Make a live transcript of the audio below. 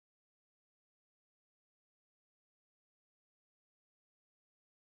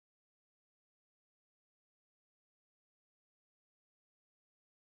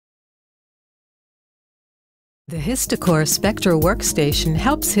The HistoCore SPECTRA Workstation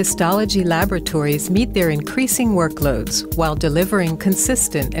helps histology laboratories meet their increasing workloads while delivering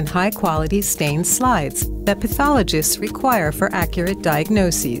consistent and high-quality stained slides that pathologists require for accurate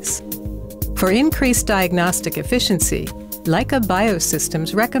diagnoses. For increased diagnostic efficiency, Leica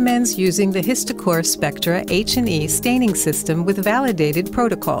Biosystems recommends using the HistoCore SPECTRA H&E staining system with validated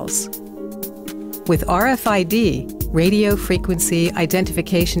protocols. With RFID, radio frequency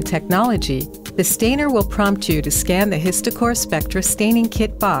identification technology, the stainer will prompt you to scan the HistoCore SPECTRA staining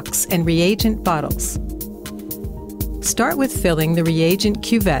kit box and reagent bottles. Start with filling the reagent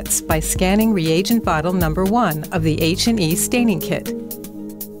cuvettes by scanning reagent bottle number 1 of the H&E staining kit.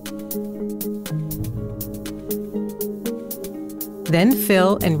 Then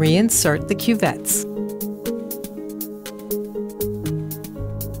fill and reinsert the cuvettes.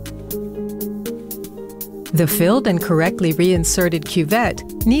 The filled and correctly reinserted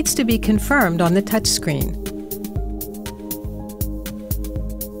cuvette needs to be confirmed on the touchscreen.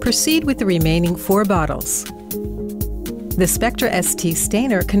 Proceed with the remaining 4 bottles. The SPECTRA ST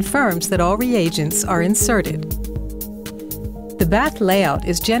stainer confirms that all reagents are inserted. The bath layout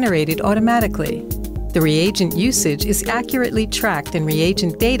is generated automatically. The reagent usage is accurately tracked, and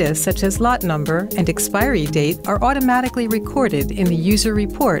reagent data such as lot number and expiry date are automatically recorded in the user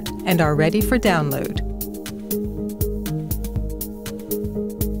report and are ready for download.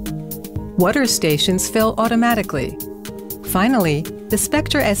 Water stations fill automatically. Finally, the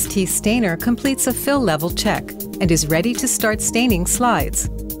SPECTRA ST stainer completes a fill level check and is ready to start staining slides.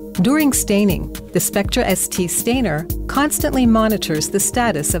 During staining, the SPECTRA ST stainer constantly monitors the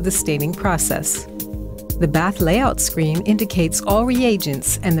status of the staining process. The bath layout screen indicates all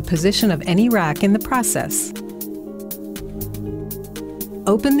reagents and the position of any rack in the process.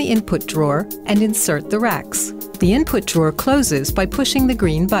 Open the input drawer and insert the racks. The input drawer closes by pushing the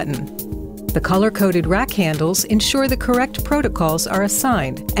green button. The color-coded rack handles ensure the correct protocols are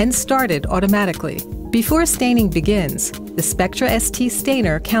assigned and started automatically. Before staining begins, the SPECTRA ST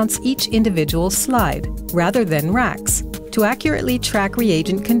stainer counts each individual slide, rather than racks, to accurately track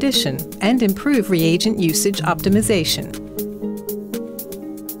reagent condition and improve reagent usage optimization.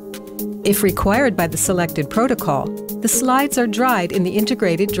 If required by the selected protocol, the slides are dried in the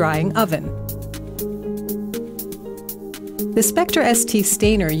integrated drying oven. The SPECTRA ST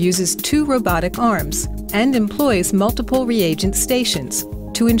stainer uses 2 robotic arms and employs multiple reagent stations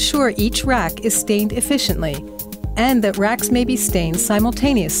to ensure each rack is stained efficiently and that racks may be stained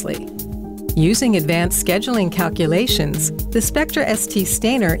simultaneously. Using advanced scheduling calculations, the SPECTRA ST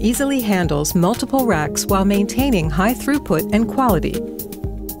stainer easily handles multiple racks while maintaining high throughput and quality.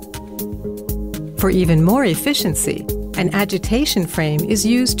 For even more efficiency, an agitation frame is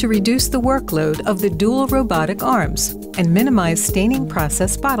used to reduce the workload of the dual robotic arms and minimize staining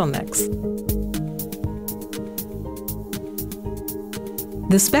process bottlenecks.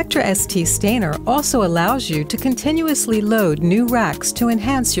 The SPECTRA ST stainer also allows you to continuously load new racks to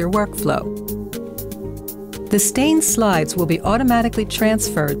enhance your workflow. The stained slides will be automatically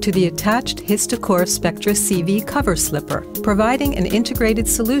transferred to the attached HistoCore SPECTRA CV cover slipper, providing an integrated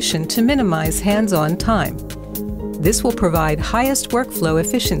solution to minimize hands-on time. This will provide highest workflow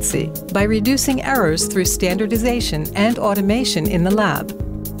efficiency by reducing errors through standardization and automation in the lab.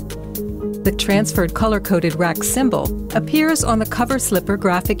 The transferred color-coded rack symbol appears on the cover slipper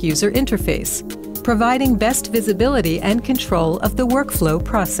graphic user interface, providing best visibility and control of the workflow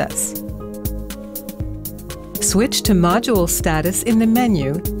process. Switch to module status in the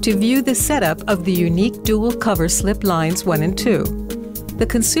menu to view the setup of the unique dual cover slip lines 1 and 2. The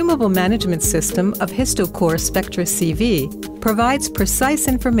consumable management system of HistoCore SPECTRA CV provides precise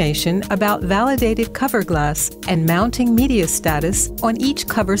information about validated cover glass and mounting media status on each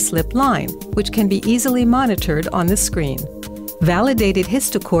cover slip line, which can be easily monitored on the screen. Validated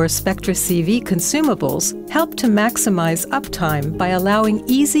HistoCore SPECTRA CV consumables help to maximize uptime by allowing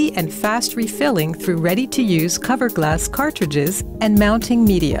easy and fast refilling through ready-to-use cover glass cartridges and mounting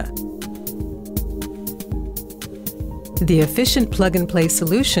media. The efficient plug-and-play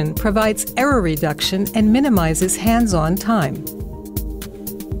solution provides error reduction and minimizes hands-on time.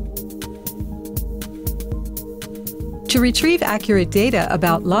 To retrieve accurate data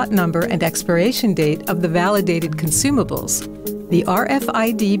about lot number and expiration date of the validated consumables, the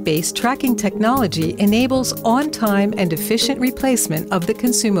RFID-based tracking technology enables on-time and efficient replacement of the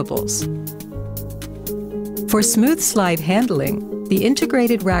consumables. For smooth slide handling, the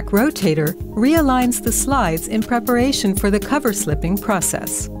integrated rack rotator realigns the slides in preparation for the cover slipping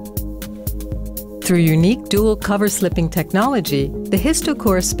process. Through unique dual cover slipping technology, the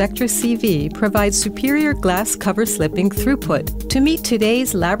HistoCore SPECTRA CV provides superior glass cover slipping throughput to meet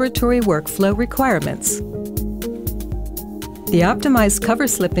today's laboratory workflow requirements. The optimized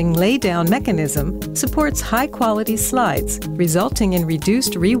cover-slipping lay-down mechanism supports high-quality slides, resulting in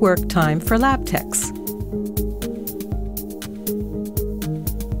reduced rework time for lab techs.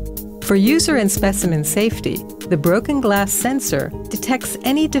 For user and specimen safety, the broken glass sensor detects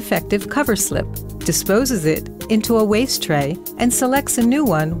any defective cover slip, disposes it into a waste tray, and selects a new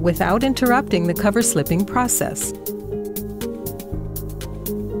one without interrupting the cover slipping process.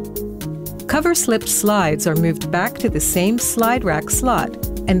 Cover-slipped slides are moved back to the same slide rack slot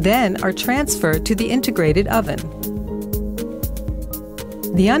and then are transferred to the integrated oven.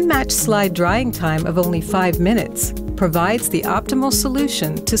 The unmatched slide drying time of only 5 minutes provides the optimal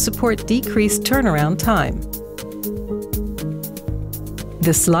solution to support decreased turnaround time.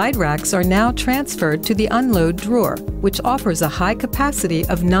 The slide racks are now transferred to the unload drawer, which offers a high capacity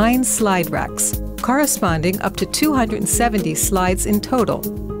of 9 slide racks, corresponding up to 270 slides in total.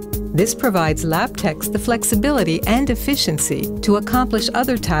 This provides lab techs the flexibility and efficiency to accomplish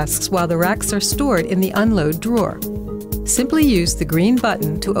other tasks while the racks are stored in the unload drawer. Simply use the green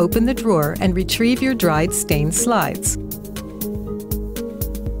button to open the drawer and retrieve your dried stained slides.